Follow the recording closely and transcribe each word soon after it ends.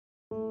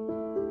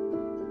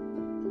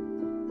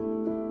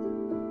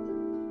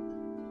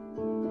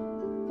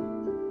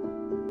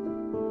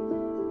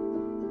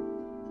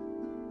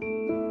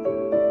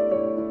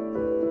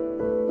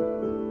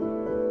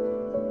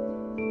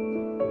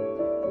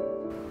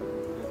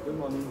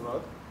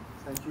Rod.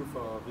 Thank you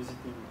for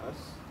visiting us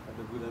at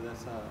the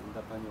Buddhadasa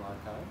Indapanno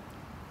archive.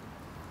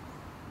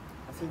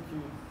 I think you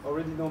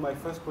already know my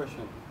first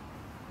question.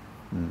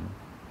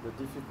 The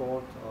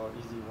difficult or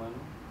easy one.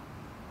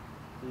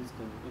 Please,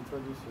 can you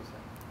introduce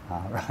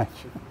yourself? Right.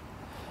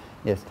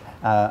 Yes,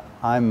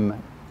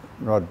 I'm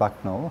Rod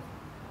Bucknell,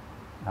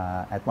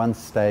 at one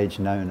stage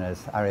known as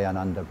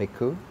Ariyananda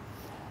Bhikkhu.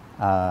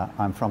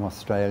 I'm from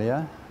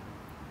Australia,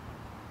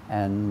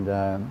 and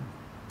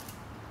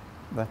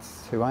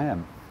that's who I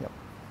am. Yep.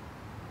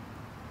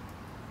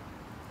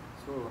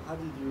 So how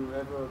did you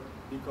ever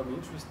become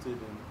interested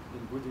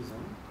in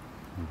Buddhism?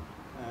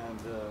 And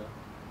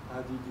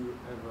how did you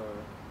ever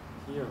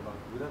hear about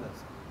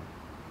Buddhadasa?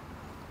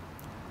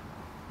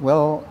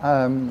 Well,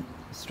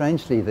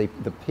 strangely,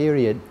 the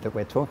period that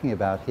we're talking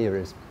about here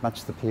is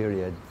much the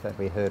period that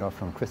we heard of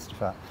from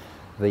Christopher.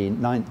 The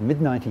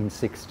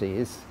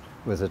mid-1960s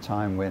was a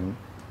time when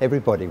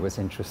everybody was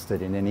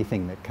interested in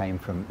anything that came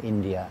from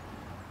India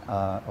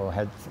or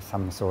had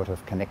some sort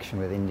of connection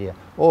with India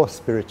or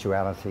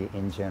spirituality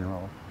in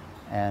general.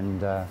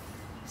 And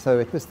so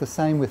it was the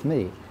same with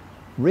me.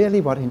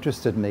 Really what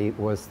interested me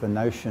was the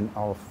notion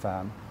of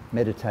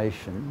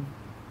meditation.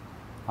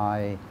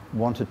 I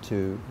wanted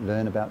to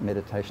learn about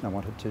meditation, I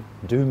wanted to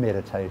do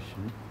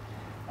meditation,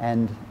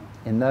 and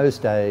in those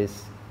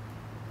days,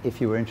 if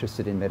you were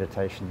interested in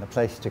meditation, the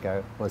place to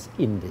go was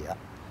India.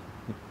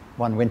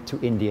 One went to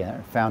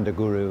India, found a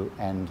guru,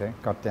 and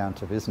got down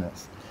to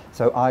business.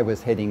 So I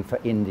was heading for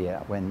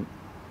India when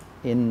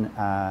in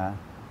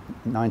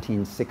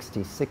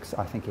 1966,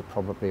 I think it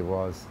probably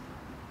was,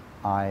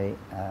 I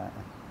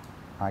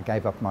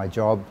gave up my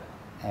job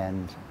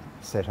and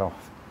set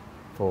off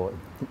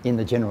in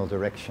the general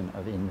direction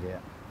of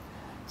India.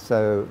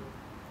 So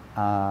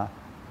I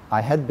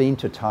had been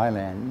to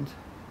Thailand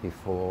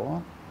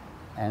before,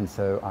 and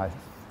so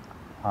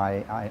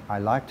I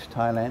liked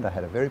Thailand. I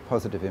had a very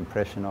positive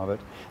impression of it.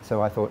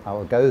 So I thought I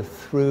will go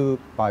through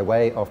by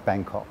way of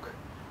Bangkok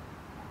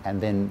and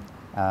then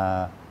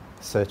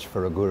search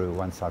for a guru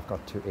once I've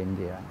got to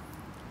India.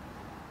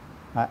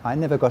 I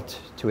never got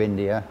to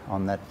India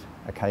on that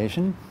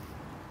occasion.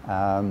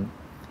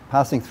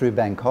 Passing through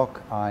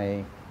Bangkok,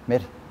 I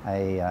met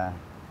a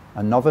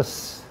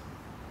novice.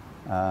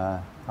 I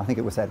think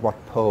it was at Wat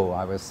Po.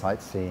 I was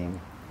sightseeing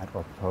at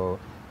Wat Po,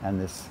 and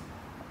this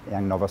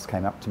young novice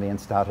came up to me and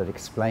started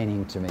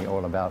explaining to me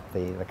all about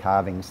the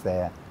carvings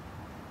there.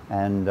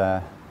 And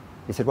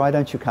he said, "Why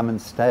don't you come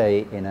and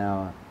stay in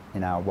our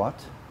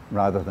Wat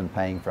rather than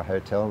paying for a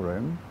hotel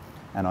room?"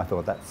 And I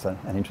thought that's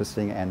an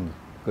interesting and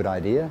good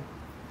idea.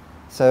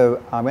 So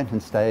I went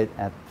and stayed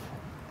at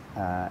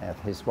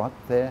his Wat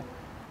there,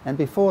 and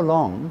before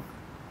long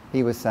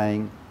he was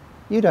saying,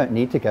 "You don't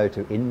need to go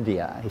to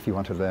India if you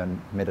want to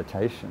learn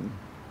meditation.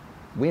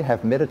 We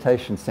have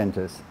meditation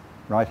centers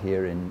right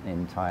here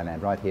in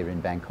Thailand, right here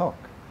in Bangkok,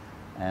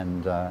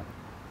 and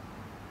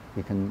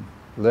you can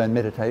learn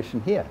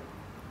meditation here."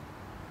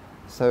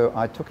 So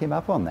I took him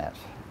up on that,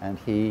 and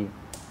he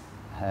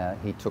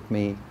took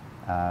me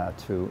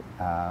to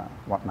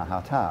Wat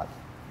Mahatat,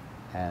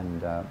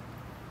 and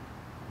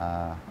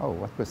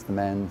what was the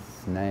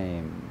man's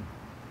name?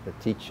 The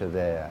teacher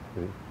there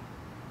who.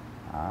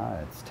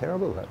 It's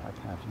terrible that I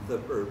can't. The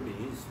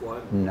Burmese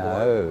one?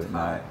 No,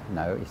 Thai.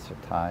 no, it's a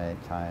Thai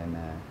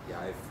man. Yeah,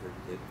 I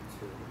forget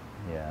too.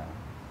 Yeah.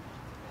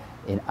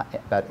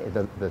 But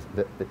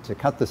to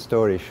cut the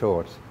story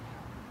short,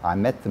 I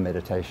met the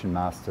meditation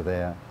master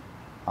there.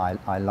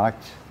 I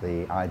liked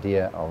the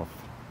idea of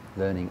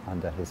learning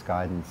under his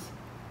guidance,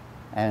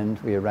 and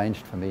we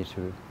arranged for me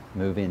to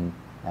move in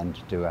and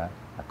do a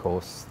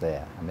course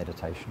there, a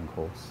meditation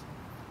course.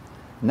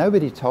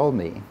 Nobody told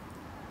me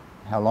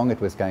how long it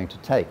was going to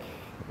take.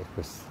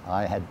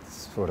 I had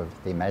sort of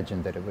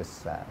imagined that it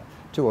was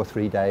 2 or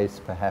 3 days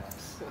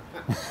perhaps.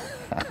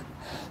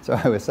 So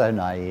I was so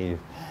naive,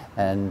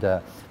 and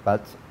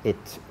but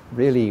it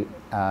really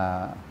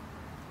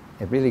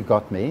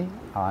got me.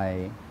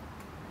 I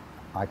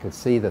could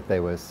see that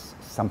there was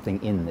something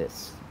in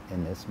this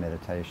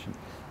meditation.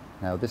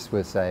 Now this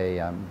was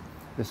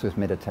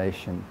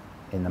meditation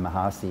in the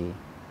Mahasi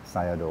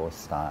Sayadaw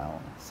style.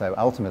 So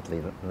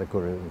ultimately the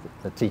guru,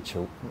 the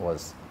teacher,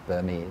 was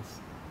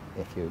Burmese,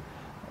 if you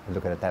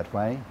look at it that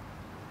way.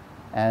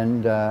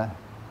 And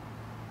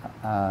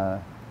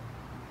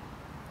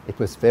it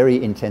was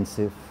very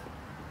intensive.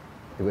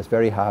 It was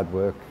very hard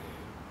work.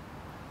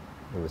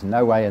 There was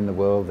no way in the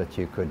world that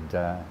you could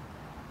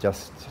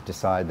just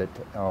decide that,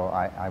 oh,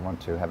 I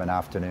want to have an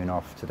afternoon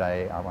off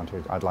today,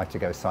 I'd like to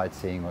go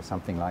sightseeing or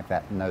something like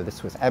that. No,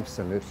 this was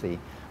absolutely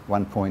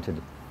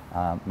one-pointed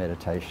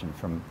meditation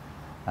from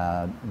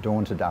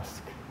dawn to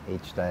dusk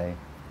each day.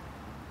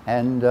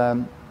 And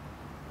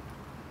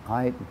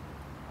I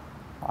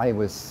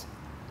was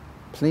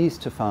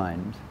pleased to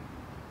find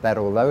that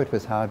although it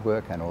was hard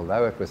work and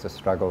although it was a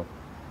struggle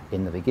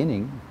in the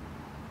beginning,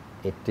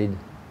 it did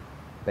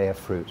bear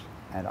fruit,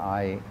 and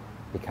I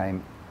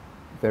became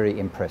very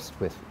impressed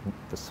with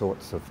the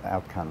sorts of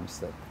outcomes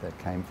that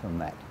came from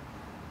that.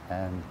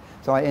 And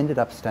so I ended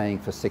up staying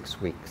for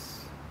 6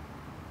 weeks.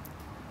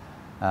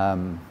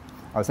 I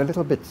was a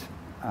little bit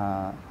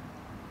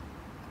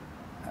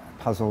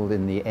puzzled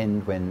in the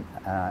end when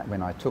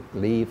I took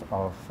leave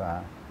of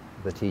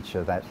the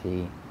teacher that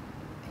he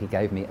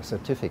gave me a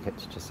certificate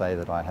to say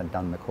that I had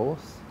done the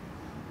course.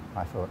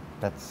 I thought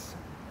that's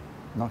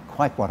not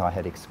quite what I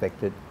had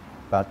expected,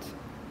 but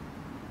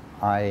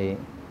I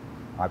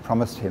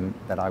promised him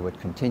that I would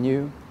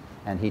continue,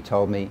 and he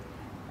told me,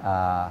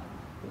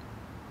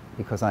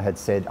 because I had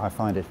said I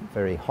find it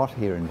very hot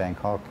here in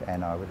Bangkok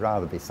and I would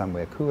rather be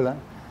somewhere cooler,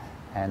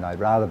 and I'd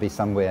rather be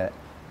somewhere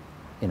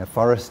in a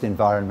forest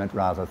environment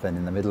rather than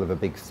in the middle of a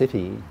big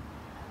city,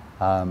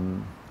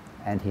 and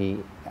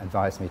he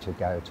advised me to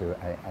go to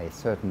a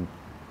certain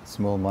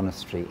small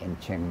monastery in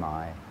Chiang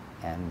Mai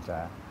and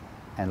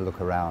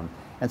look around.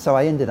 And so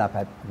I ended up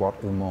at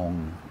Wat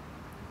Umong,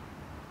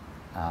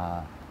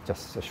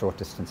 just a short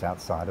distance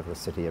outside of the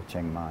city of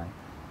Chiang Mai.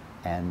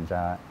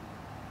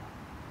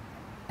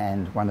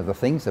 And one of the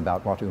things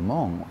about Wat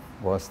Umong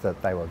was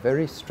that they were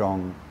very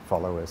strong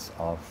followers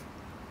of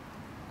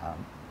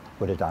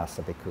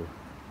Buddhadasa Bhikkhu,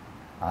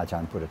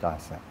 Ajahn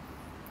Buddhadasa.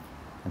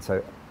 And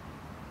so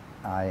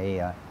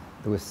I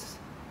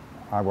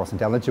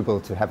wasn't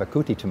eligible to have a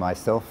kuti to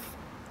myself.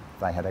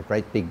 They had a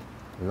great big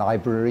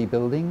library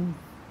building,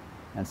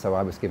 and so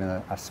I was given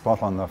a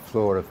spot on the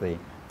floor of the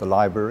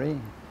library,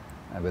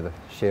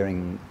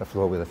 sharing the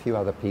floor with a few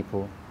other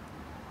people,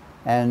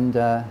 and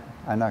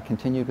I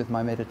continued with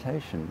my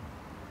meditation.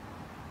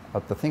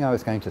 But the thing I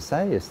was going to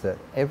say is that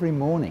every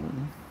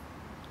morning,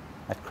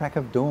 at crack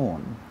of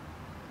dawn,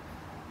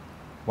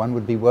 one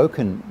would be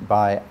woken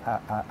by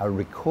a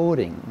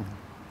recording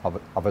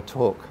of a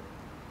talk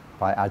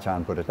by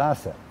Ajahn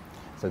Buddhadasa.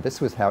 So this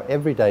was how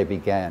every day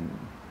began,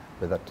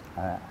 with a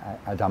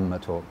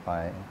Dhamma talk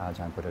by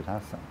Ajahn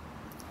Buddhadasa.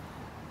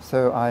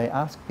 So I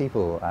asked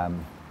people,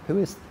 who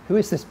is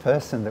this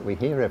person that we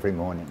hear every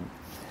morning?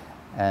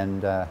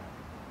 And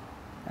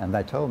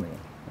they told me.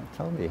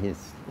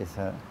 He's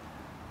a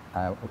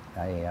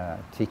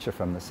teacher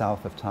from the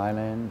south of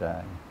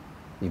Thailand.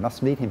 You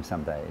must meet him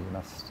someday. You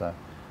must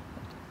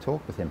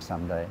talk with him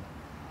someday.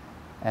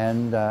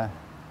 And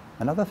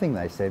another thing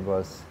they said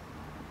was,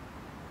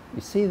 you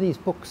see these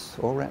books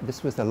all around.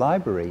 This was the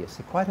library. You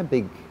see quite a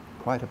big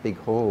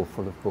hall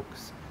full of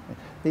books.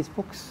 These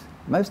books,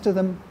 most of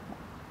them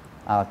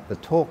are the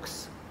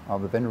talks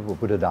of the Venerable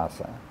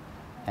Buddhadasa.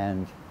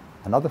 And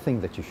another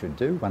thing that you should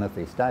do one of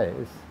these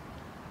days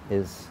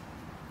is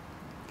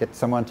get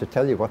someone to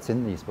tell you what's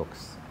in these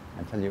books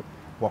and tell you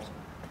what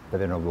the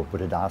Venerable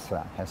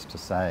Buddhadasa has to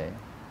say.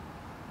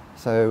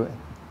 So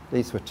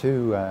these were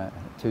two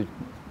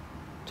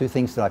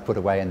things that I put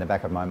away in the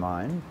back of my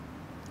mind.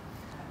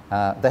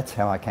 That's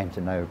how I came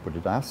to know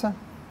Buddhadasa,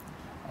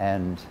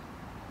 and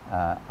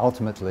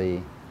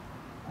ultimately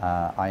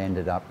I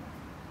ended up,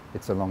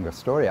 it's a longer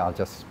story, I'll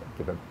just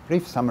give a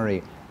brief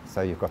summary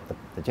so you've got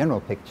the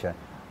general picture.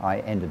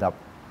 I ended up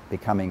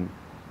becoming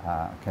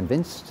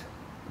convinced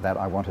that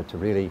I wanted to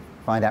really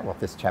find out what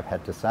this chap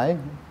had to say.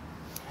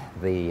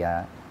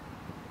 The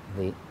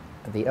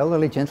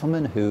elderly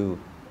gentleman who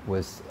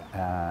was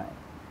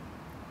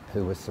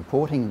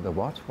supporting the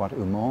Wat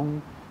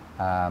Umong,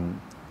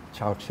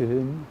 Chao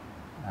Chun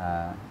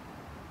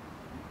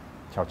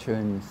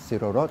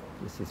Sirorot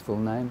is his full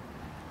name.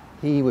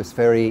 He was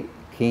very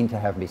keen to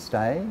have me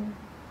stay,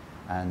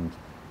 and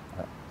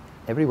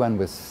everyone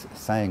was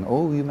saying,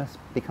 oh, you must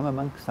become a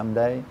monk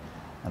someday.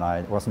 And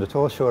I wasn't at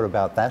all sure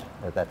about that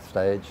at that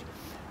stage,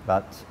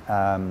 but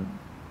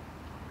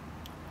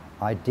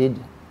I did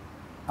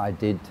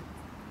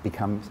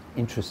become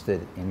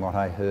interested in what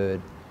I heard,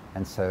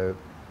 and so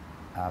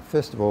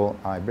first of all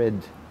I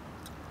read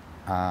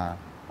a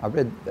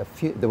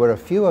few. There were a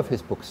few of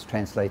his books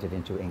translated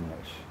into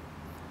English,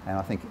 and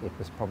I think it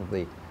was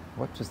probably,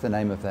 what was the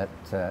name of that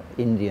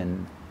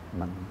Indian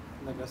monk?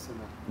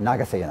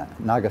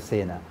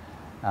 Nagasena.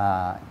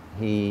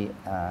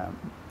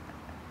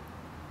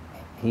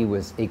 He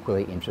was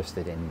equally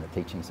interested in the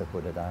teachings of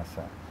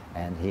Buddhadasa,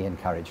 and he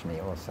encouraged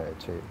me also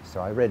too. So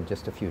I read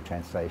just a few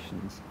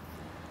translations.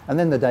 And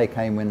then the day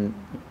came when,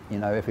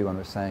 everyone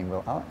was saying,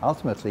 well,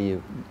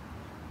 ultimately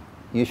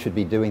you should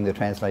be doing the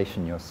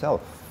translation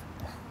yourself.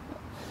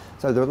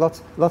 So there were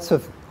lots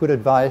of good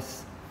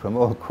advice from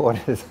all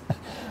quarters,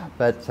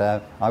 but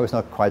I was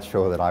not quite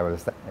sure that I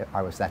was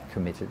that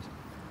committed.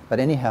 But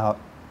anyhow,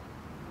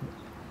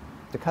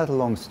 to cut a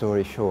long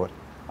story short,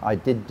 I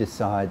did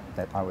decide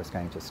that I was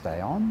going to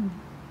stay on.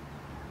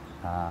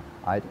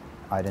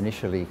 I'd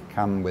initially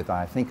come with,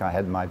 I think I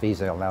had my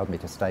visa allowed me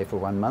to stay for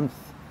 1 month,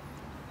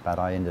 but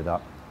I ended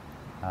up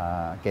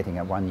getting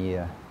a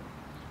 1-year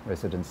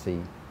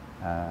residency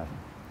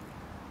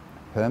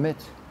permit,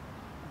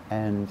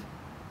 and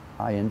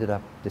I ended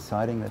up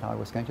deciding that I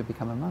was going to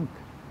become a monk.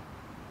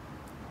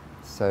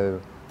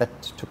 So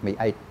that took me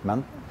 9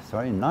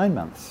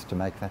 months to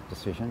make that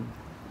decision.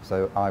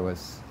 So I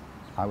was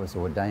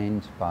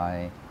ordained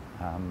by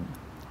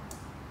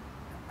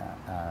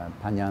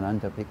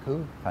Ariyananda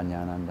Bhikkhu,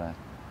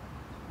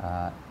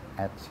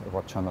 at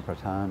Wat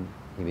Pratan.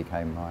 He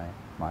became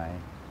my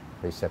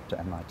preceptor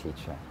and my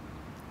teacher.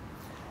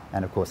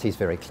 And of course he's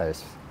very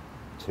close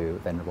to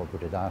Venerable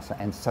Buddhadasa,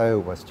 and so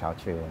was Chao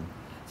Chun.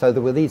 So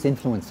there were these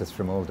influences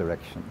from all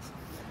directions.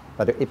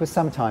 But it was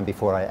some time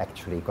before I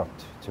actually got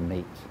to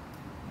meet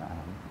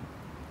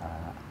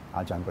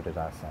Ajahn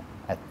Buddhadasa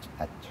at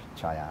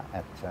Chaya,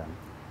 at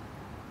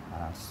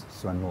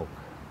Suan Mokkh.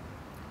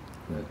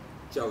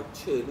 Chao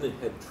Chun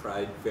had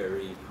tried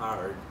very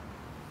hard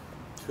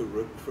to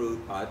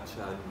recruit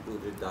Ajahn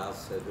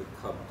Buddhadasa to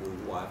come to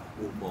Wat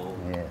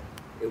Umong. Yeah.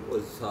 It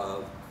was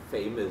a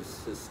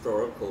famous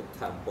historical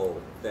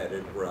temple that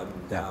had run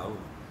down,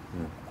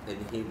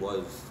 and he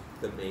was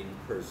the main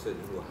person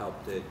who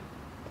helped it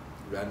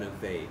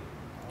renovate.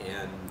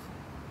 And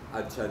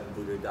Ajahn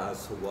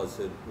Buddhadasa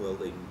wasn't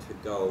willing to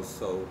go,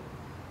 so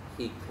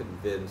he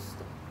convinced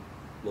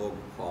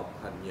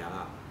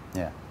Mokkhabalarama,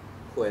 Yeah.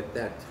 who at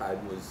that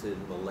time was in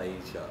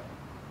Malaysia.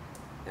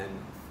 And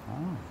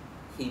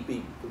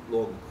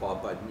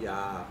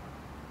Mokkhabalarama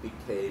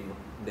became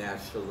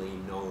nationally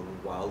known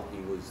while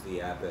he was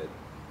the abbot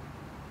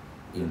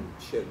in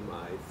Chiang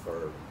Mai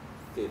for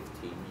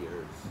 15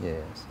 years.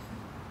 Yes.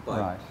 But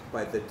Right.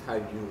 by the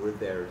time you were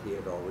there, he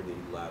had already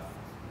left,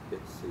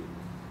 it seems.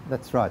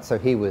 That's right. So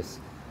he was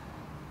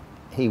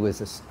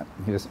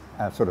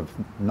a sort of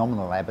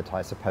nominal abbot,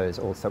 I suppose,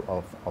 also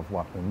of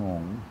Wat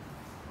Umong,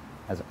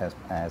 as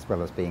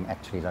well as being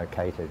actually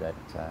located at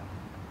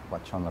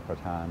Wat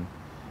Chonlapratan.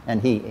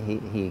 And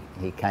he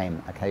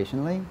came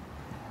occasionally,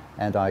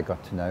 and I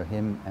got to know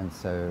him, and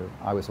so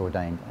I was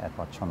ordained at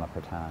Wat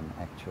Chonlapratan,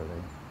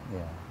 actually.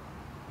 Yeah.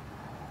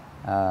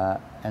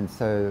 And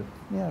so,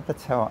 yeah,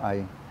 that's how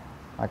I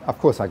of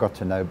course I got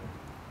to know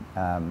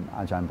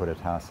Ajahn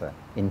Buddhadasa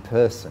in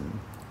person,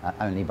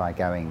 only by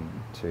going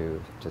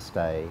to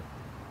stay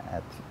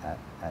at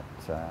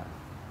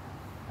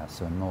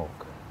Suan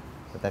Mokkh,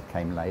 but that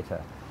came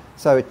later.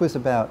 So it was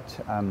about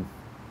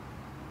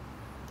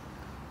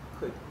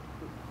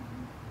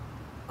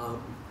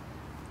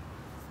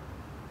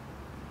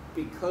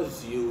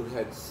because you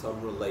had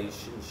some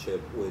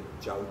relationship with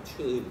Chao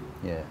Chun,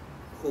 yeah,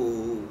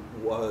 who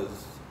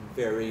was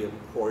very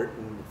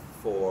important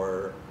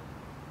for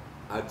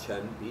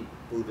Ajahn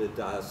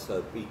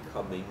Buddhadasa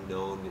becoming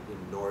known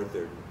in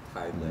northern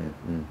Thailand.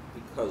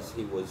 Because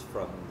he was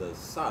from the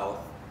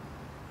south,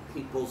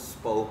 people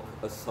spoke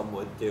a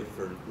somewhat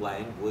different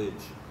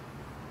language,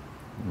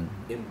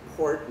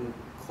 important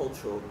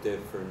cultural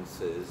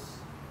differences,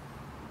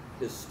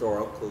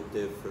 historical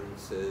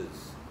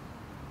differences.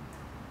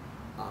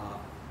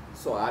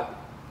 So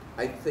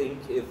I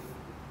think if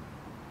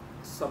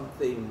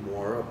something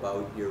more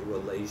about your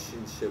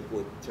relationship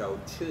with Chao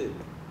Chun,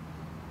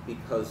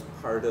 because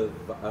part of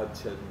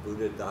Ajahn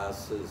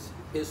Buddhadasa's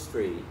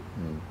history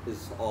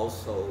is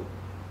also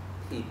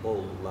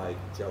people like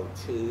Chao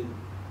Chun,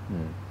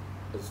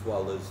 as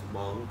well as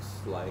monks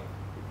like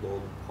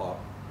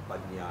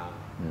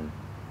Mokkhabalarama.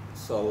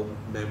 So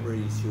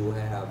memories you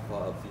have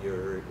of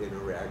your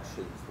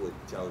interactions with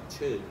Chao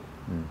Chun,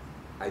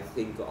 I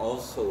think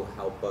also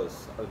help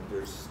us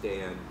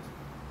understand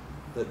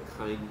the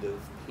kind of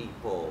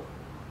people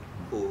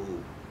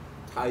who,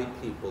 Thai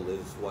people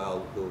as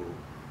well, who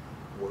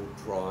were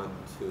drawn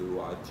to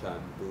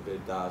Ajahn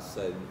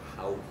Buddhadasa and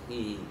how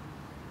he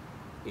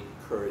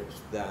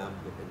encouraged them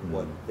and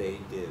what they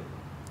did.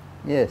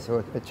 Yes,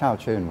 so Chao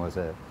Chun was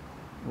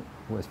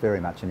very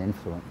much an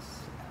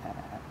influence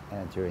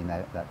during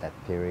that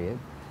period.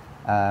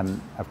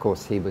 Of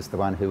course, he was the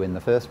one who, in the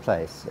first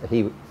place,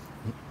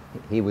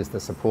 he was the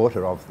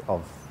supporter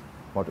of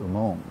Wat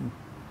Umong.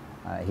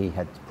 He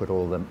had put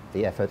all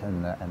the effort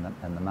and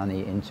the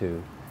money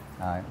into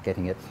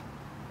getting it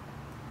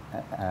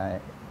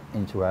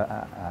into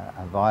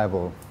a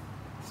viable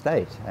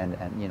state, and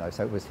you know,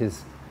 so it was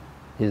his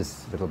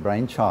little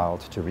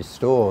brainchild to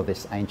restore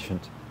this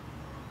ancient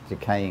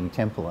decaying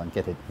temple and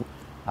get it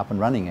up and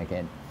running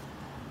again.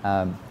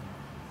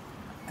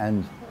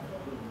 And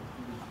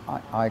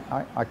I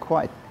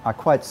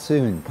quite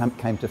soon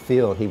came to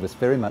feel he was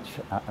very much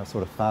a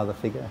sort of father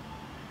figure.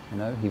 You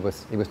know, he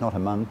was not a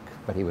monk,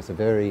 but he was a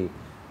very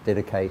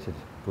dedicated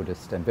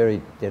Buddhist and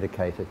very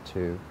dedicated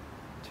to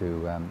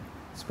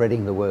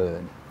spreading the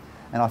word.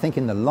 And I think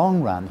in the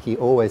long run, he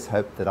always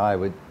hoped that I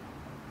would,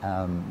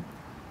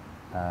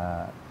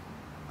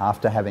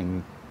 after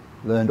having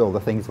learned all the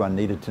things one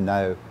needed to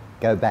know,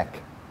 go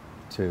back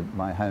to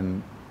my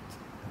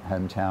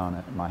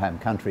hometown, my home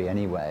country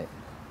anyway,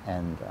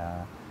 and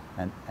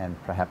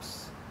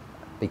perhaps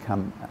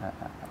become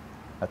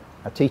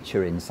a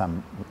teacher in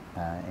some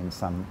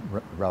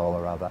role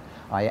or other.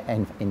 I,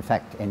 in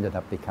fact, ended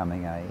up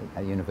becoming a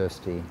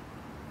university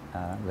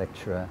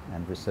lecturer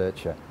and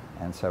researcher,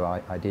 and so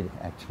I did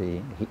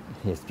actually,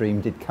 his dream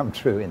did come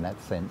true in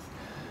that sense.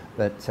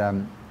 But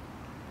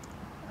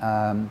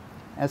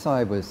as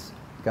I was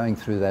going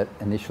through that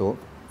initial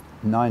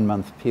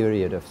 9-month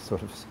period of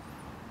sort of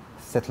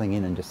settling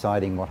in and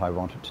deciding what I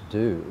wanted to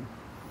do,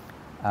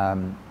 at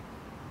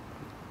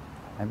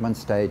one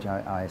stage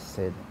I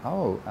said,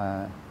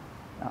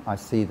 I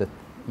see that,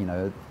 you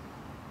know,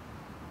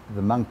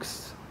 the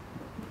monks,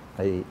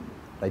 they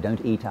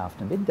don't eat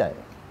after midday.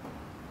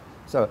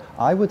 So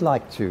I would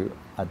like to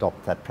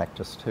adopt that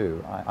practice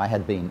too. I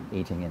had been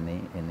eating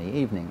in the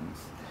evenings,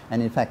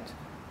 and in fact,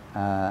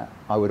 I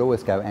would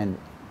always go and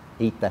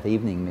eat that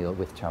evening meal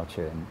with Chao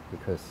Chun,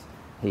 because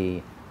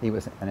he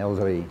was an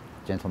elderly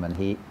gentleman.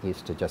 He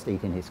used to just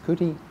eat in his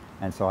kuti,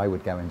 and so I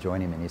would go and join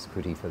him in his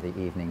kuti for the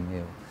evening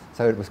meal.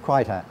 So it was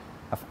quite a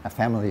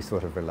family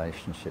sort of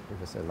relationship.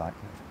 It was like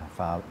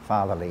a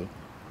fatherly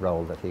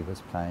role that he was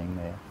playing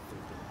there.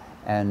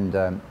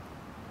 And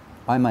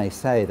I may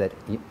say that,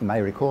 you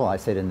may recall I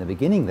said in the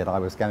beginning that I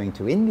was going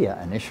to India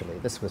initially.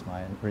 This was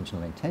my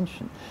original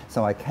intention.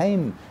 So I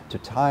came to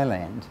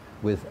Thailand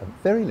with a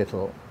very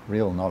little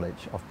real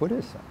knowledge of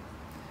Buddhism.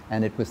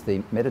 And it was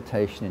the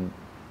meditation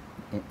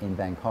in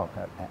Bangkok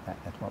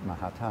at Wat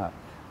Mahatha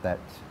that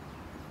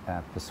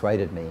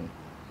persuaded me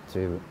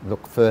to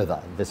look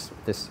further. This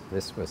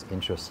was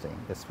interesting.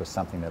 This was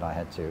something that I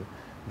had to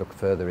look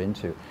further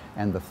into.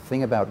 And the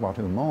thing about Wat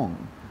Umong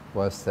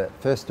was that,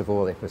 first of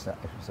all, it was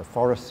a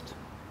forest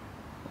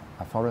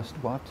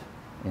wat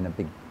in a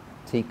big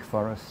teak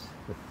forest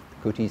with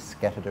kutis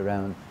scattered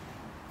around.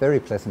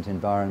 Very pleasant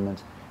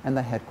environment, and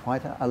they had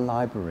quite a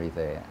library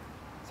there.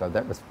 So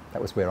that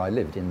was where I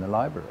lived, in the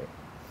library.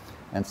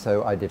 And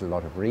so I did a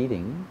lot of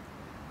reading.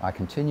 I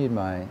continued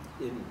my...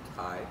 In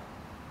Thai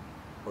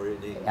or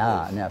in English?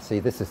 Now see,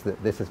 this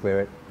is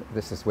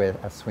where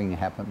a swing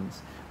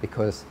happens,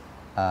 because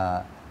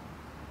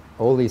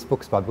all these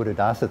books by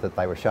Buddhadasa that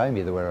they were showing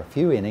me, there were a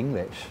few in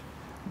English,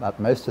 but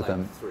most of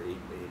them... 3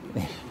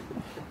 maybe.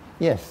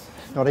 Yes,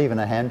 not even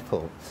a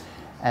handful.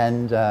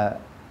 And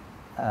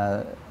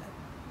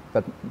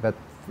but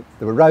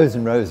there were rows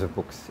and rows of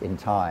books in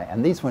Thai,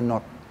 and these were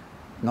not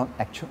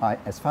actual.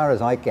 As far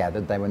as I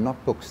gathered, they were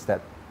not books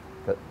that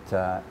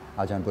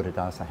Ajahn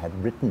Buddhadasa had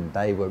written.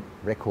 They were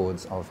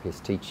records of his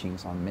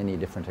teachings on many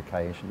different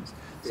occasions.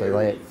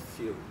 Very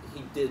few.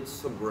 He did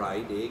some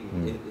writing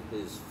in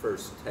his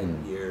first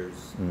 10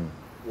 years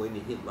when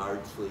he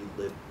largely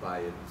lived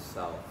by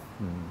himself.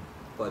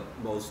 But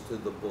most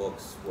of the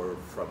books were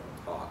from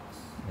talks.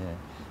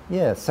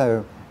 Yeah.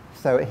 So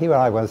here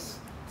I was,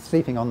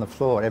 sleeping on the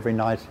floor every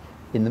night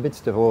in the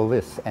midst of all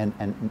this,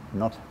 and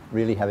not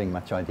really having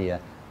much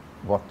idea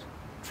what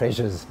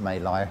treasures may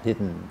lie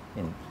hidden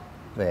in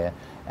there.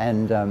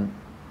 And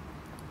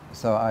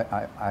so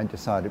I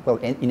decided, well,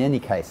 in any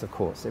case, of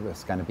course, it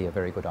was going to be a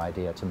very good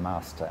idea to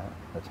master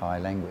the Thai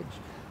language.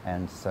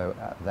 And so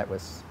that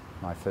was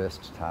my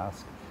first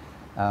task.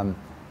 And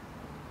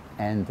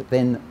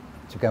then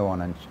to go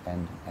on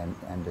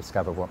and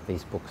discover what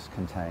these books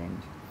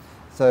contained.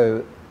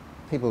 So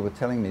people were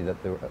telling me that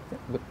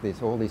look,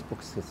 there's all these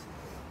books,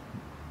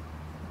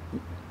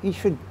 you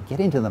should get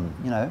into them,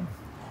 you know.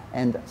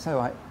 And so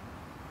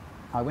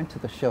I went to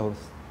the shelves,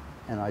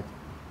 and I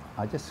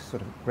just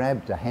sort of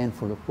grabbed a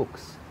handful of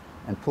books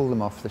and pulled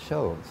them off the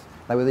shelves.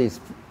 They were these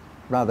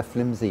rather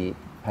flimsy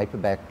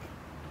paperback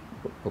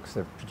books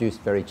that are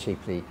produced very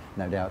cheaply,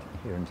 no doubt,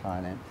 here in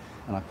Thailand.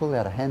 And I pulled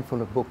out a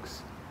handful of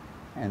books,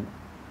 and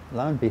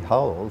lo and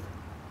behold,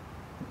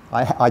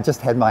 I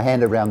just had my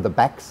hand around the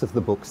backs of the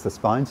books, the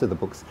spines of the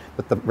books,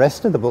 but the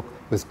rest of the book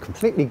was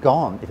completely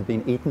gone. It had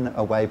been eaten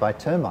away by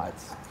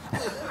termites.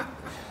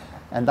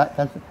 And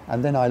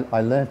then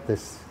I learnt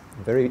this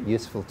very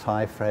useful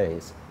Thai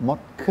phrase, "Mot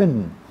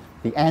kun,"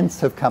 the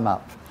ants have come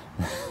up.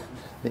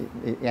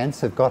 the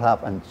ants have got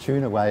up and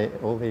chewed away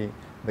all the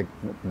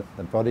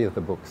body of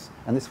the books.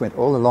 And this went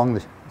all along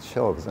the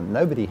shelves, and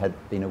nobody had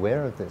been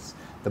aware of this.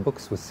 The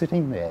books were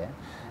sitting there,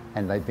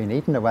 and they'd been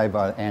eaten away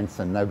by ants,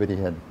 and nobody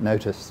had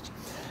noticed.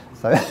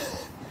 So,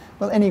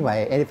 well,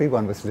 anyway,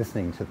 everyone was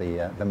listening to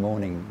the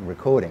morning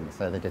recording,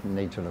 so they didn't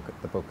need to look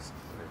at the books.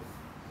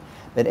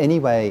 But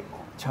anyway,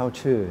 Chao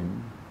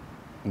Chun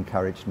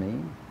encouraged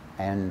me,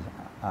 and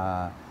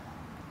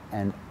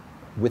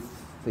with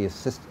the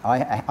assist,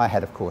 I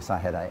had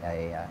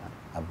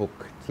a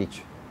book,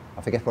 teach.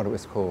 I forget what it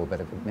was called,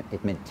 but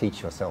it meant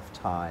Teach Yourself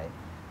Thai.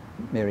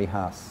 Mary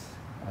Haas.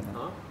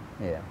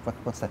 Yeah,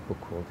 what's that book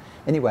called?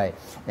 Anyway.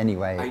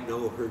 I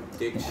know her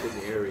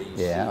dictionary.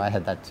 Yeah, I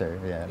had that too.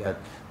 Yeah.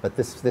 But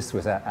this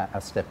was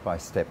a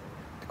step-by-step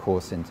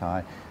course in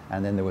Thai,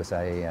 and then there was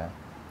a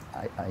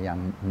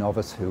young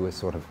novice who was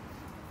sort of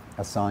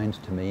assigned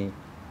to me,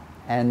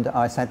 and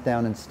I sat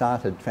down and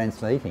started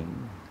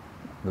translating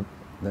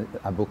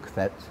a book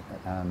that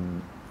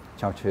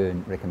Chao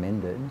Chun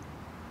recommended,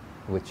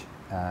 which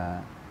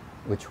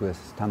was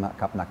Dhamma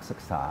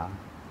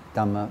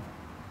Center,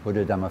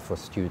 Buddha-Dhamma for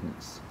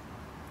Students.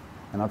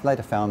 And I've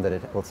later found that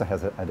it also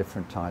has a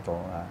different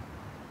title,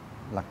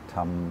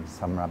 Laktam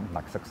Samram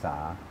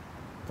Laksaksa,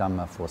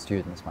 Dhamma for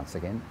Students, once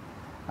again.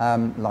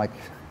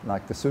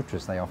 Like the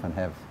sutras, they often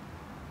have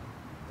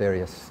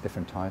various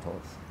different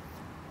titles.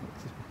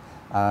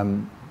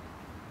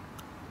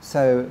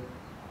 So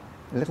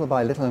little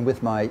by little, and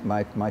with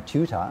my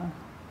tutor,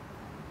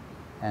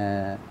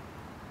 and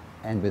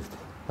with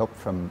help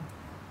from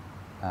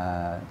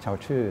Chao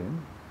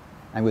Chun,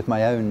 and with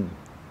my own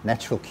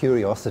natural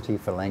curiosity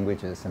for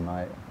languages and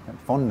my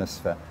fondness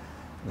for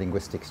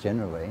linguistics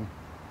generally,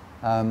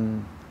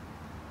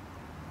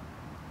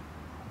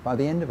 by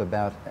the end of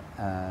about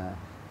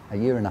a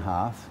year and a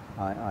half,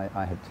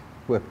 I had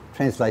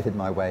translated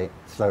my way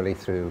slowly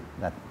through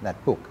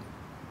that book.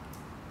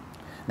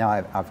 Now,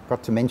 I've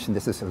got to mention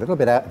this is a little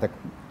bit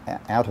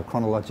out of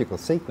chronological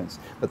sequence,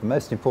 but the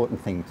most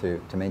important thing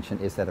to mention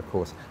is that, of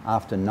course,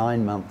 after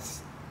 9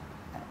 months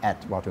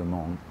at Wat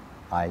Umong,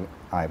 I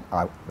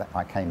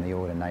came the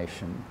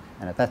ordination,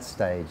 and at that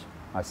stage,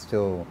 I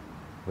still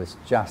was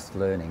just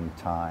learning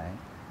Thai,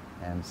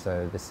 and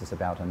so this is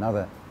about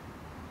another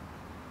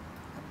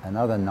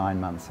 9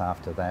 months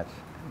after that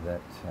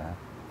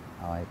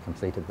I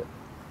completed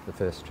the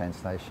first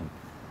translation.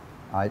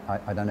 I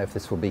don't know if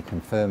this will be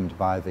confirmed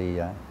by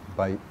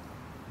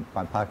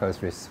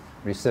Pako's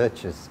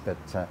researchers,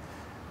 but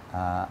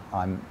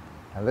I'm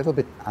a little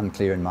bit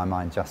unclear in my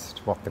mind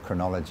just what the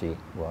chronology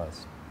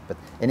was. But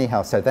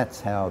anyhow, so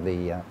that's how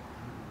the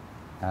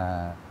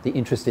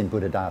interest in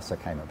Buddhadasa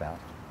came about,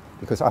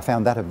 because I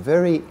found that a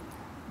very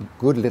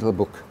good little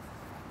book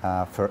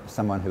for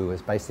someone who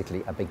was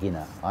basically a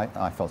beginner.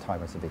 I felt I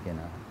was a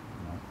beginner.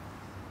 You know.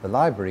 The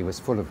library was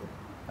full of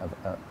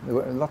there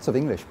were lots of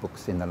English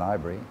books in the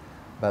library,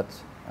 but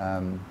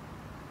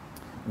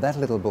that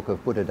little book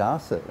of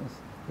Buddhadasa's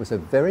was a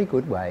very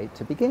good way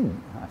to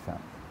begin, I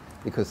found,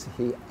 because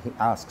he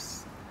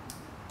asks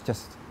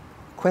just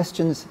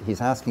questions.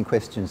 He's asking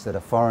questions that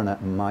a foreigner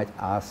might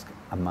ask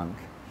a monk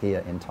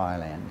here in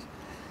Thailand,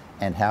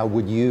 and how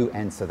would you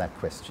answer that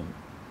question?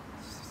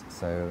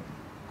 So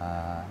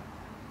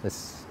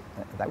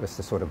that was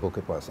the sort of book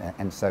it was,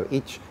 and so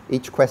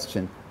each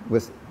question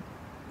was,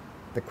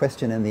 the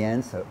question and the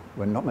answer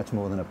were not much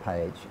more than a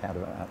page out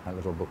of a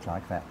little book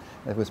like that.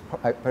 It was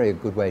a very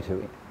good way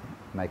to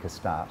make a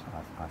start,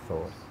 I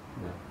thought.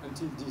 Yeah.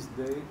 Until this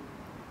day,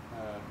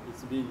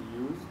 it's being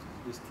used,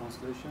 this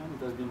translation.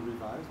 It has been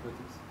revised, but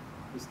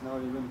it's now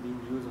even being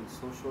used on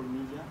social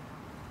media.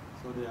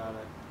 So they are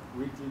like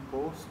weekly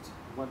posts.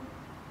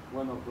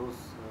 One of those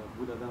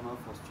Buddha-Dhamma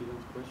for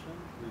students questions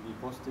will be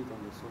posted on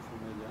the social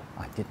media.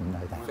 I didn't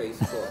know that.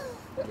 Facebook.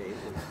 Yes,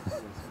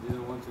 you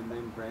don't want to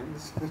name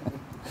brands,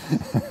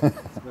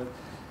 but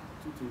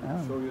to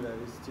show you that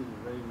it's still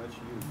very much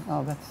used.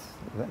 Oh,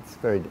 that's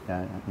very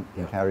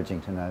encouraging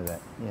to know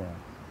that. Yeah,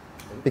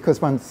 because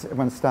one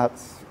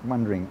starts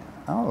wondering,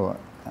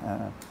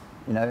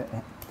 you know,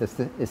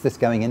 is this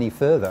going any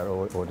further,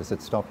 or does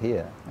it stop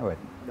here? Oh,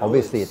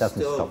 obviously it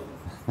doesn't stop.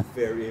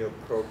 Very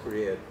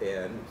appropriate,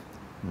 and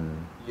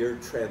your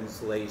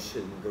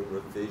translation, the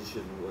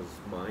revision was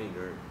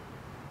minor,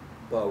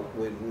 but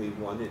when we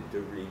wanted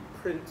to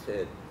reprint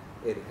it,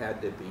 it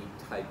had to be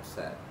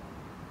typeset.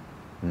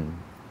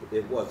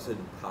 It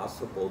wasn't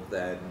possible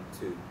then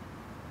to,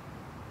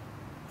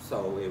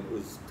 so it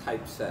was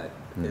typeset,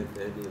 and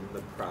then in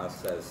the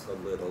process a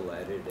little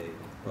editing,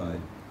 but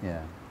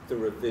the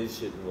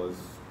revision was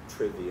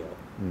trivial.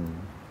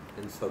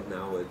 And so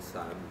now it's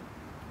on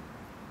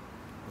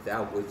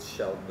that which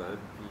shall not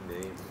be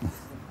named.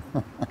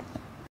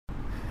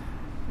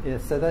 Yeah,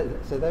 so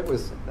that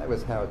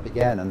was how it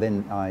began, and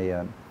then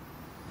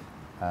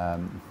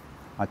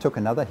I took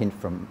another hint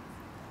from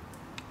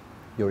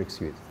your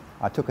excuse.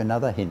 I took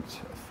another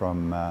hint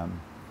from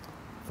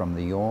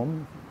the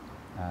Yom,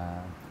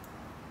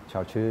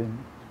 Chao Chun,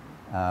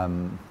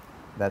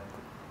 that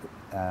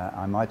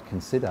I might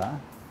consider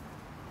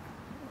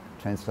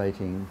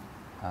translating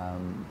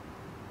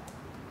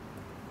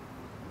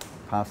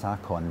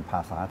Pasakon,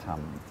 Pasatam,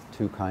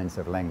 two kinds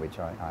of language.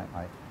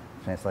 I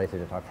translated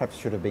it. I perhaps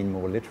should have been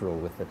more literal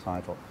with the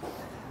title,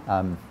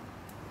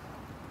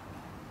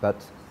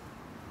 but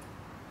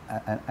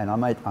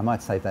I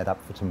might save that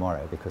up for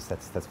tomorrow, because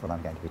that's what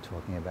I'm going to be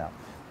talking about,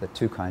 the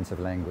two kinds of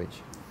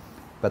language.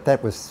 But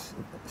that was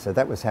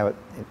how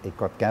it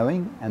got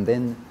going, and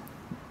then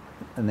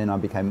I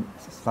became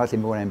slightly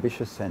more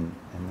ambitious, and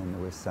then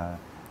there was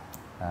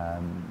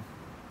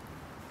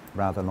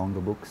rather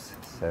longer books.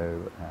 So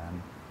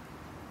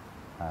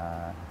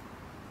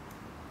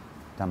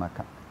Dhamma.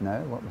 No,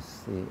 what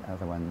was the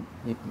other one?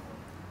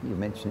 You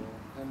mentioned.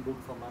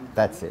 Handbook for Mankind.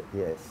 That's it.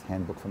 Yes,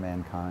 Handbook for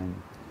Mankind,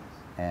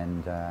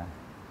 and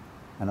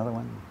another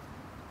one.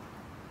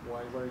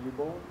 Why were you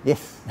born?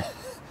 Yes.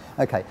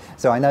 Okay.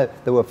 So I know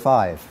there were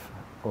 5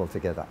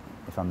 altogether,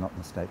 if I'm not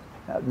mistaken.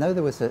 No,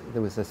 there was a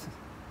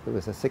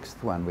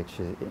 6th one, which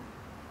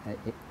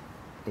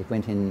it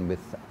went in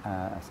with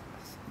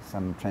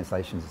some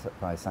translations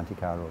by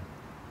Santikaro.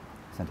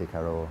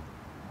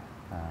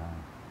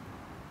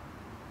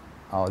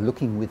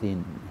 Looking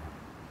within.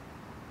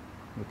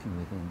 Looking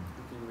within.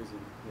 Looking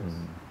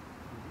within.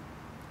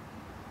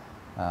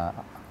 Yes.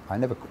 I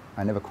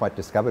never quite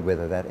discovered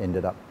whether that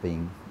ended up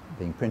being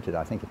printed.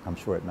 I'm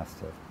sure it must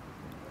have.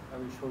 I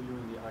will show you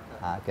in the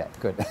archive. Okay,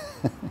 good.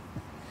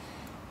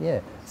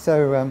 Yeah.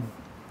 So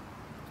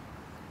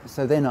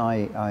then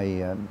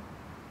I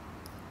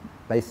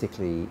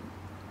basically,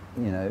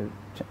 you know,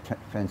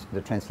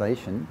 the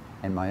translation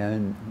and my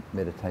own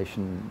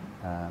meditation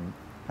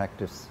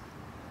practice,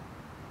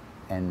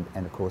 and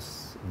of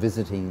course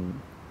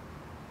visiting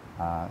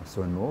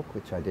Suan Mokkh,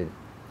 which I did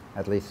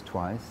at least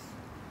twice.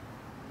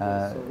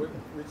 So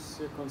which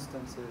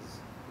circumstances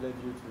led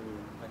you to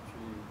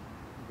actually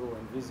go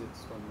and visit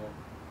Suan Mokkh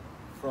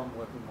from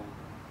Wat Umong?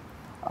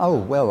 Oh,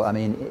 well, I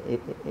mean,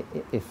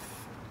 if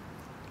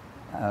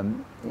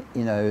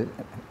you know,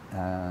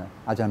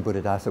 Ajahn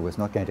Buddhadasa was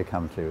not going to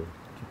come to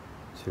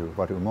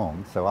Wat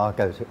Umong, so I'll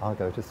go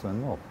to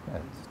Suan Mokkh.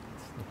 It's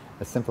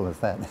as simple as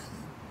that.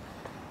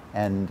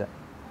 And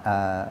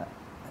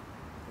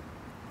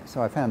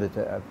so I found it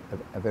a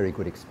very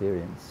good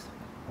experience.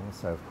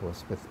 Also, of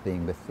course, with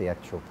being with the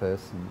actual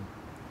person,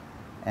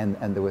 and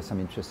there were some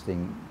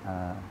interesting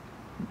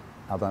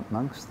other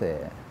monks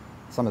there.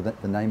 Some of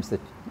the names that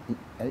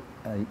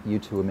you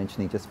two were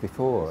mentioning just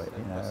before,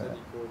 you know,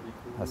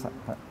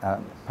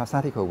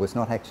 Pasatiko was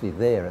not actually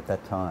there at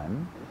that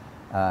time.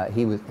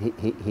 He was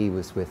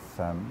with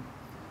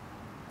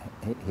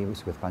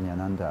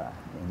Ariyananda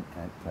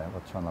at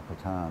Wat Chuan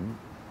Lapatan,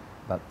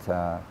 but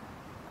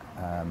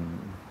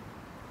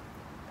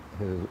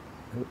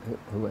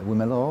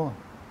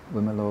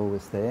Wimalo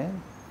was there,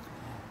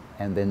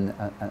 and then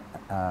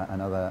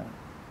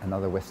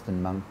another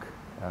Western monk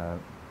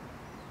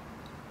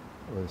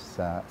was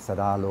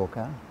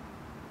Sadaloka.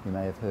 You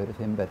may have heard of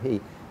him, but he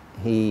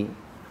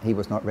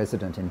was not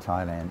resident in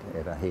Thailand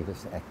ever. He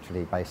was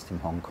actually based in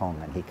Hong Kong,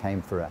 and he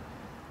came for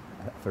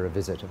a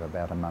visit of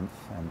about a month,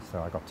 and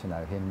so I got to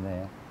know him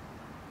there,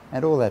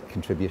 and all that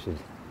contributed.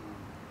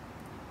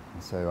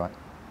 And so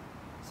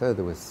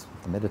there was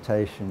the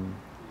meditation,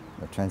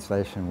 the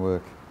translation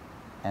work,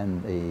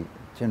 and the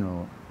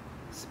general,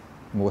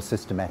 more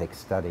systematic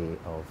study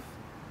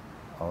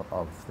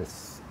of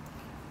this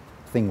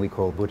thing we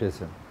call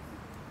Buddhism.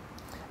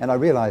 And I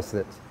realized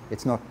that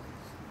it's not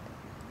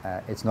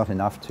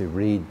enough to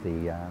read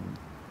the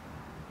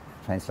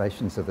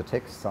translations of the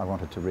texts. I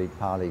wanted to read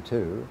Pali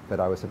too, but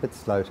I was a bit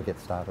slow to get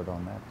started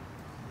on that.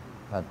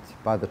 But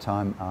by the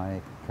time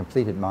I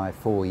completed my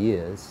 4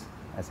 years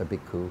as a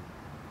bhikkhu,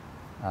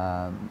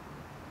 I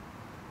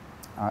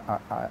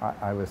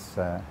was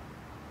a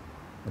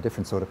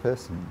different sort of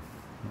person.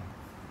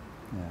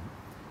 Yeah.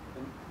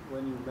 And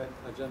when you met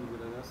Ajahn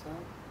Buddhadasa,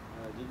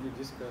 did you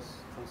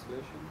discuss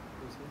translation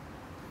with him?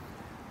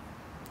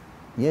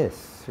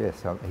 Yes.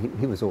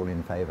 He was all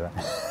in favour.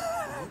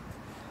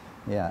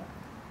 Yeah.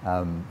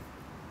 I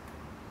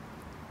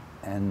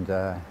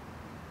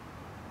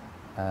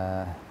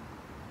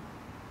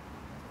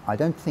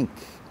don't think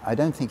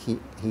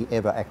he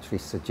ever actually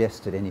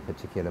suggested any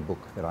particular book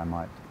that I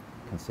might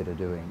consider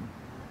doing.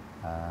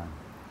 I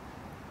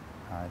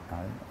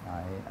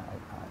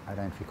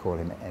don't recall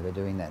him ever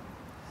doing that.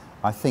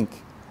 I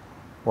think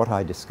what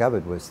I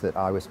discovered was that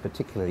I was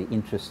particularly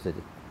interested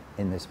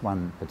in this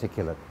one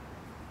particular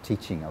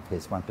teaching of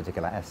his, one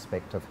particular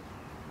aspect of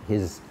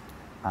his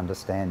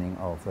understanding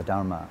of the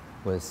Dhamma,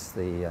 was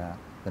the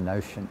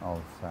notion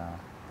of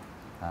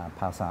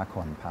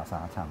pasakon,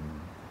 pasatam,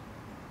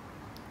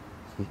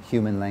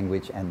 human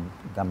language and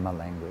Dhamma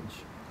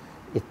language.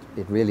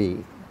 It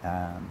really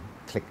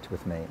clicked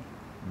with me.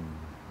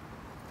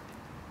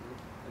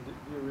 And do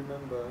you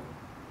remember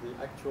the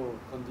actual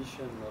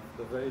condition of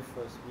the very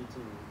first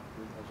meeting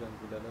with Ajahn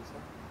Buddhadasa?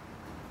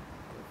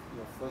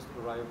 Your first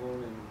arrival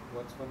in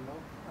Wat Suan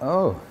Mokkh?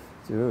 Oh,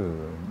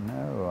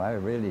 no, I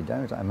really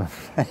don't, I'm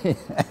afraid.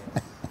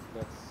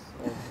 That's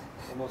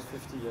almost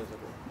 50 years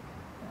ago.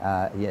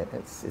 Yeah,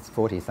 it's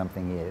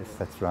 40-something years,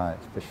 that's right,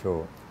 for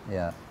sure,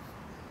 yeah.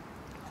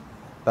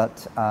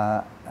 But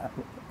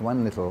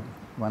one little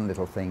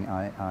thing,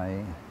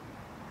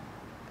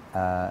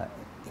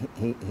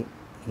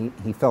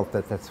 he felt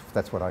that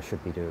that's what I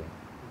should be doing,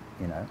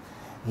 you know.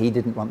 He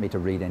didn't want me to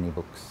read any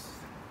books.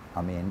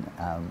 I mean,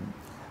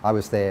 I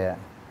was there,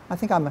 I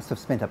think I must have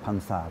spent a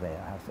pansa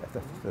there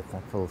for the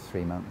full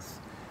 3 months,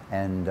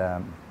 and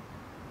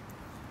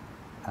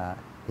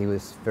he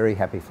was very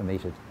happy for me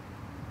to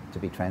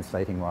be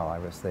translating while I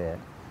was there,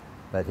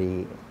 but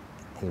he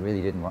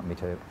really didn't want me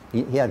to.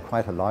 He had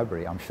quite a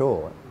library, I'm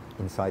sure,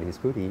 inside his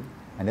kuti.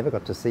 I never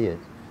got to see it,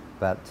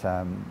 but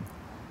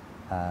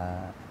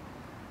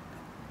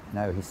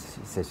no, he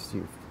says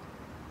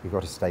you've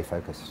got to stay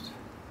focused.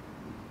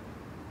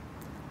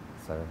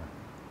 So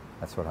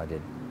that's what I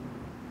did.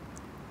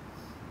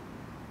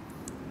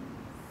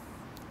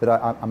 But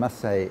I must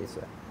say,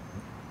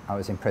 I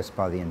was impressed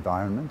by the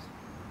environment,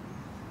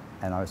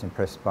 and I was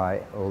impressed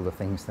by all the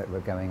things that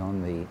were going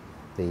on. The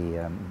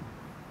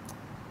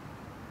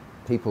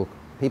people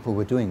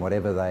were doing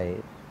whatever they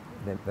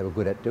were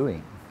good at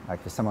doing.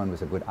 Like if someone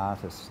was a good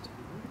artist,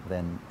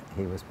 then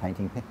he was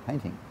painting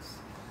paintings.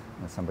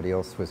 And somebody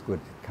else was good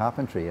at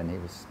carpentry, and he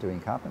was doing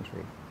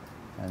carpentry.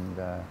 And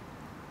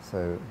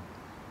so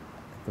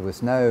there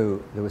was no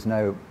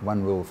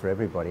one rule for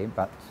everybody,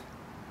 but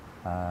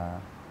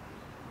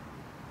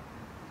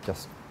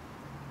just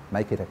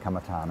make it a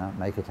kammatthana,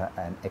 make it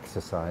an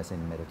exercise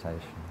in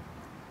meditation,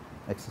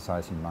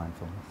 exercise in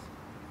mindfulness.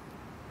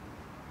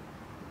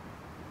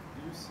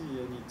 Do you see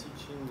any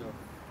teaching of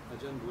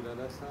Ajahn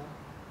Buddhadasa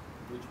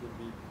which would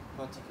be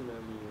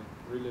particularly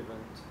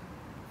relevant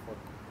for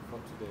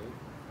today,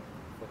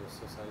 for the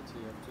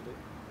society of today?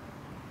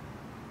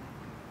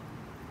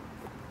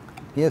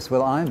 Yes,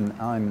 well,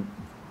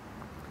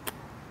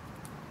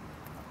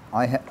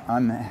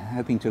 I'm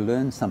hoping to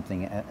learn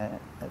something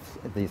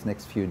these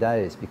next few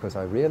days, because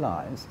I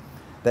realise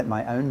that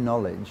my own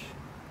knowledge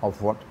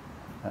of what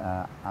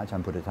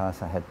Ajahn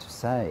Buddhadasa had to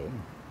say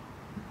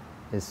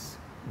is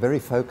very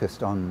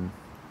focused on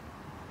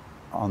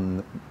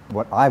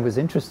what I was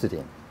interested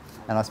in,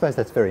 and I suppose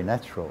that's very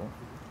natural.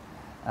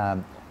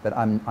 But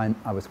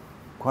I was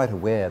quite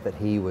aware that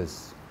he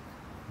was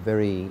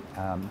very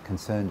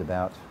concerned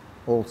about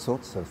all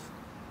sorts of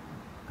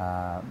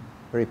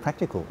very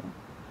practical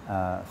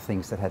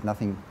things that had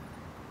nothing,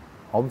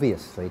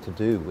 obviously, to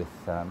do with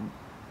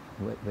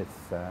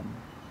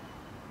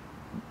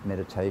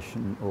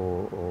meditation,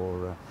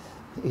 or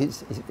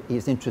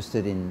he's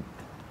interested in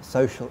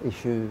social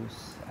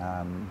issues,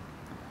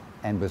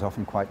 and was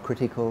often quite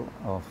critical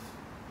of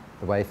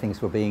the way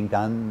things were being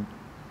done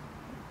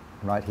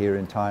right here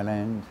in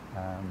Thailand.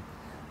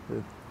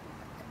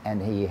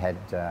 And he had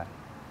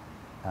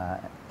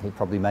he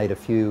probably made a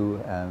few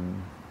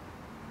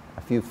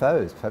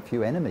foes, a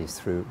few enemies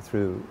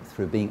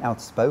through being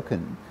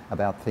outspoken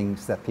about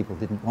things that people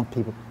didn't want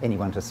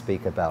anyone to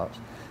speak about,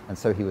 and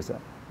so he was a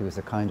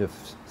kind of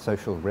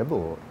social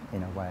rebel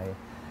in a way.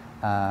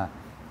 Now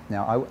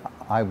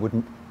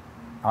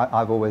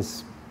I've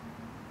always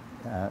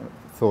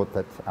thought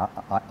that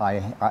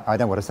I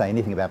don't want to say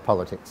anything about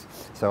politics,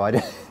 so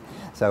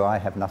I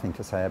have nothing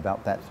to say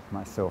about that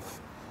myself.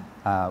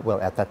 Well,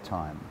 at that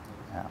time,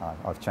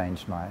 I've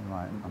changed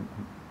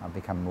I've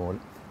become more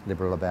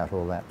liberal about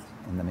all that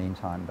in the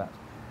meantime, but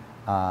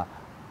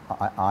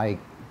I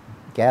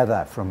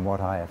gather from what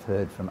I have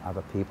heard from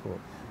other people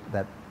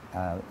that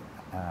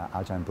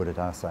Ajahn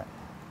Buddhadasa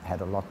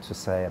had a lot to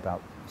say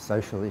about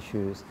social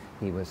issues.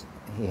 He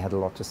had a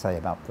lot to say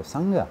about the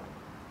Sangha,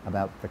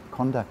 about the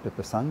conduct of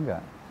the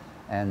Sangha,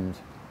 and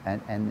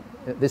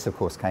this of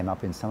course came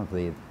up in some of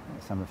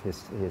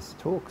his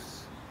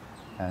talks,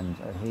 and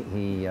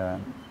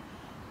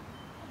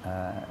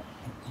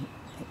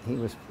he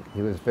was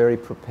very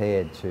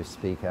prepared to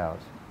speak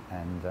out,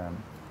 and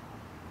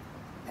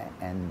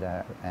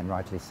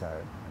rightly so,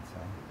 I'd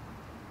say.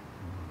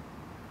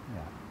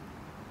 Yeah.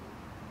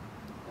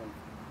 And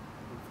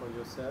for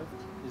yourself,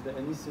 is there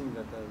anything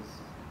that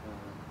has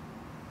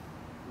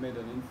made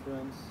an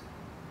influence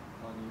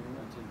on you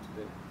until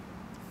today,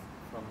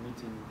 from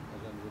meeting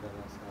Ajahn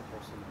Buddhadasa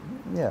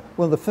personally? Yeah.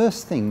 Well, the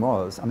first thing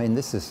was, I mean,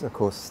 this is of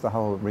course the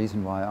whole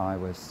reason why I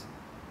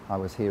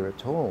was here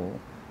at all,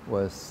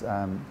 was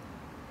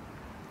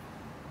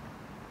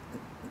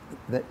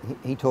that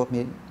he taught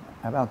me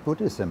about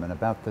Buddhism and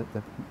about the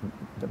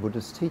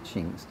Buddhist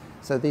teachings.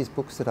 So these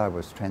books that I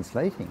was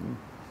translating,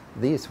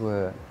 these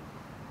were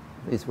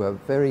a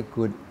very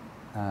good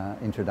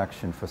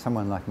introduction for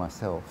someone like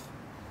myself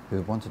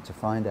who wanted to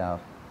find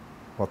out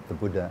what the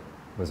Buddha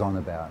was on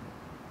about,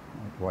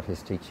 what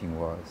his teaching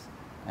was.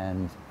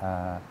 And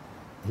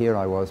here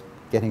I was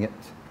getting it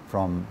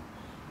from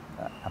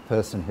a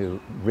person who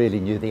really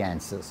knew the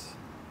answers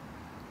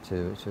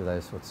to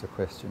those sorts of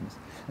questions.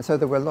 And so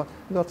there were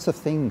lots of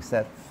things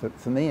that,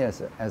 for me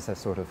as a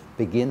sort of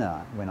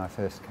beginner, when I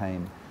first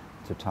came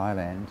to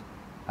Thailand,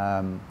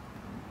 I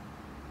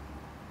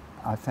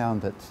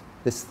found that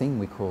this thing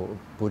we call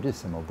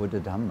Buddhism or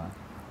Buddha-Dhamma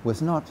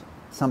was not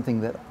something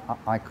that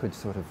I could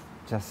sort of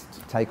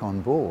just take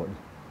on board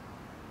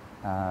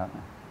at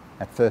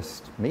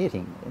first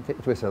meeting.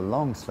 It was a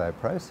long, slow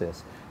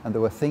process, and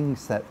there were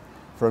things that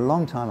for a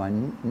long time I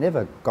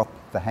never got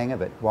the hang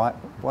of it.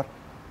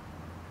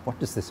 What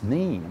does this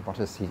mean? What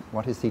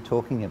is he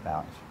talking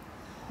about?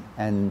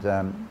 And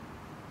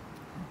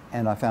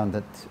I found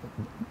that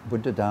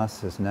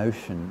Buddhadasa's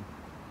notion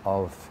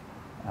of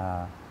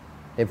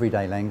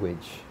everyday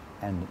language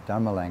and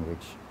Dhamma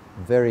language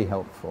very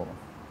helpful.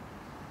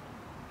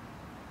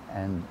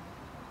 And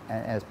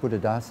as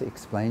Buddhadasa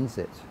explains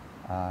it,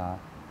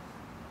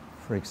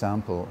 for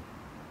example,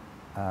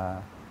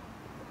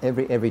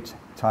 every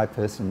Thai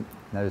person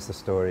knows the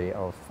story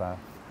of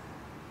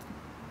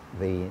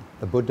the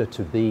Buddha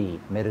to be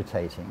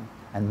meditating,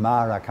 and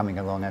Mara coming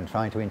along and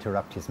trying to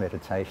interrupt his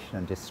meditation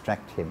and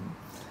distract him,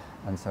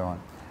 and so on.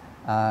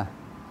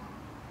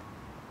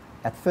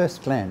 At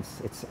first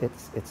glance,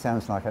 it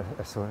sounds like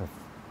a sort of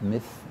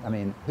myth. I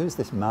mean, who's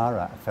this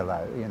Mara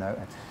fellow? You know,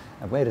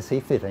 and where does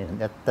he fit in?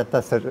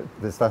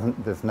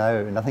 There's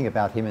nothing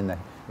about him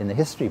in the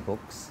history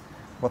books.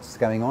 What's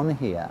going on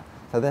here?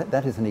 So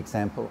that is an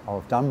example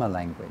of Dhamma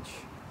language,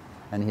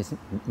 and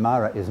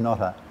Mara is not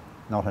an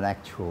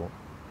actual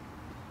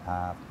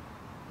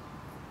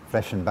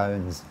flesh and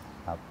bones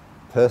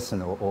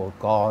person or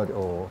god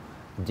or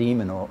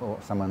demon or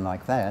someone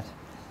like that.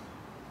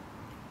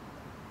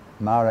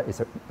 Mara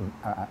is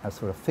a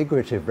sort of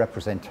figurative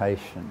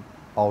representation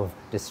of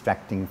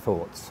distracting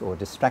thoughts, or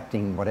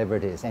distracting whatever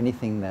it is,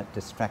 anything that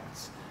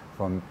distracts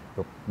from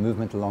your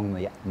movement along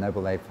the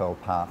Noble Eightfold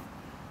Path.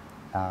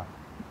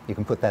 You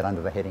can put that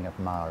under the heading of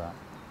Mara.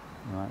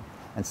 Right?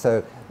 And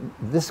so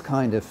this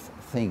kind of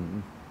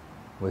thing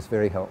was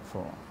very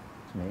helpful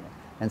to me.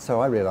 And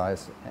so I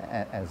realized,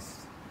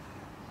 as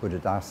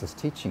Buddhadasa's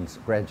teachings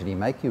gradually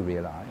make you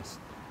realize,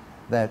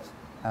 that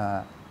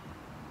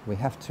we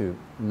have to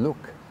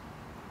look,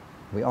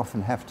 we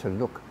often have to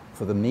look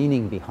for the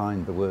meaning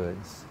behind the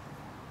words.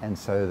 And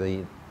so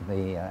the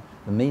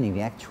meaning,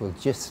 the actual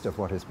gist of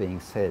what is being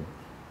said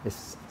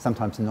is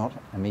sometimes not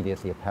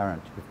immediately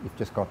apparent. You've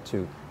just got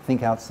to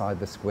think outside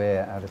the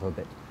square a little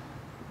bit.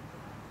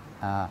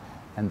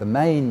 And the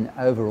main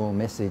overall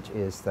message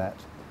is that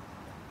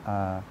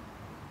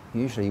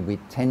usually we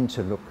tend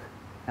to look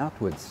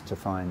outwards to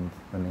find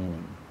the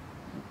meaning,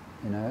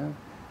 you know?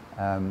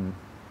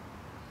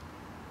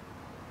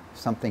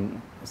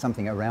 Something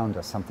around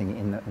us, something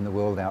in the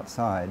world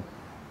outside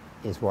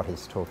is what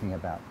he's talking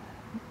about.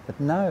 But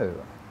no,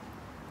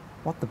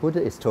 what the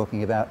Buddha is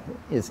talking about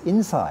is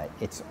inside.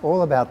 It's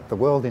all about the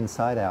world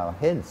inside our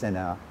heads and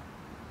our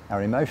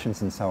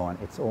emotions and so on.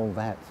 It's all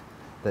that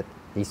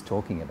he's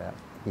talking about.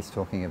 He's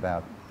talking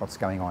about what's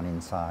going on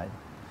inside.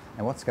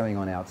 And what's going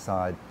on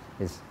outside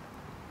is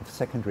of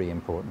secondary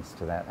importance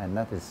to that, and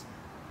that is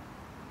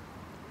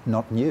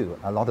not new.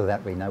 A lot of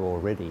that we know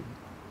already.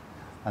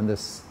 And the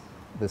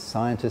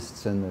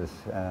scientists and the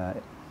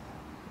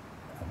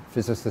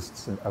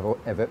physicists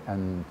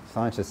and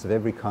scientists of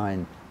every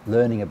kind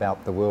learning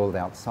about the world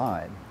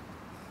outside.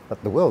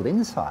 But the world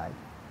inside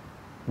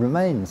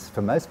remains,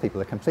 for most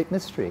people, a complete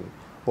mystery.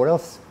 Or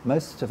else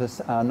most of us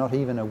are not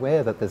even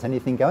aware that there's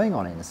anything going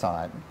on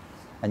inside.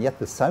 And yet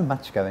there's so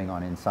much going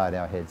on inside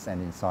our heads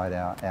and inside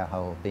our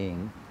whole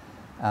being.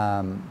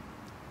 And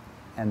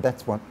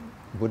that's what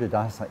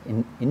Buddhadasa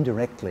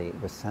indirectly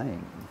was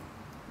saying.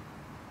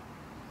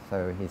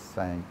 So he's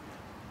saying,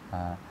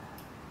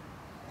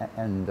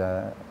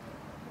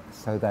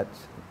 so that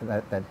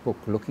book,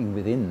 Looking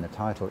Within, the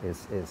title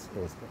is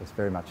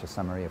very much a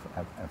summary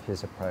of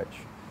his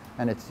approach.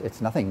 And it's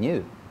nothing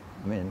new.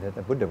 I mean,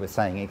 the Buddha was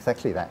saying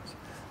exactly that,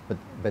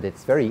 but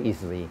it's very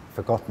easily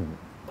forgotten.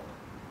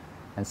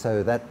 And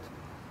so that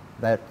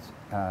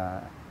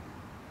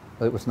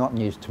it was not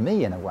news to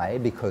me in a way,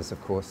 because of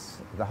course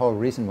the whole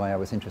reason why I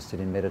was interested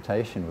in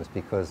meditation was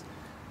because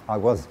I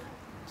was,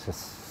 to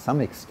some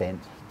extent,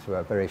 to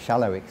a very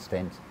shallow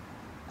extent,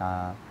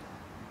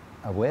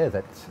 aware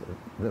that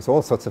there's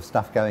all sorts of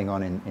stuff going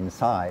on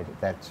inside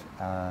that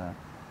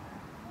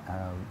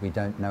we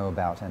don't know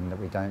about and that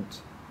we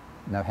don't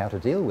know how to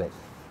deal with.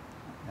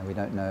 And we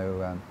don't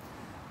know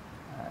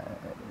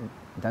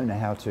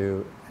how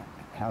to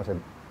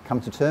come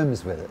to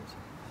terms with it,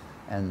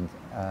 and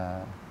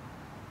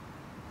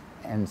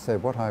so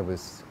what I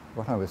was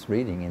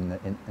reading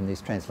in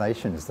these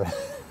translations that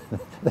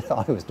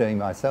I was doing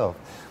myself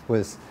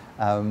was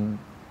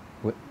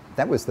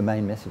that was the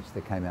main message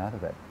that came out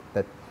of it,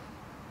 that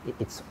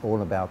it's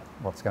all about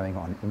what's going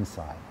on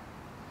inside.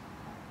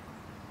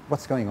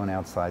 What's going on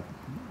outside,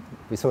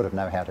 we sort of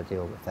know how to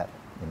deal with that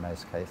in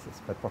most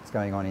cases, but what's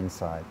going on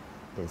inside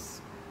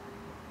is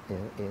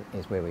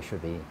where we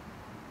should be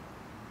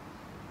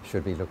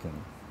looking.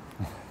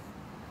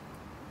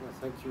 Well,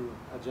 thank you,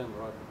 Ajahn,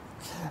 Roderick.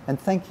 And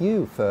thank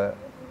you for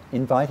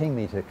inviting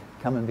me to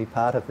come and be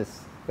part of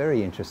this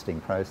very interesting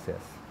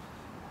process.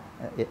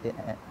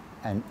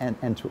 And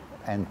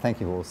thank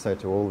you also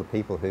to all the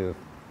people who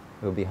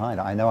are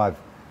behind. I know I've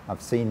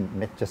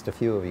met just a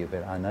few of you,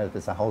 but I know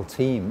there's a whole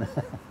team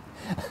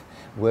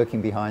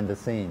working behind the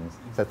scenes.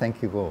 So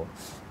thank you all.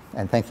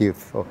 And thank you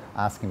for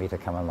asking me to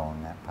come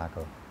along,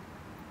 Paco.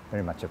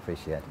 Very much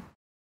appreciated.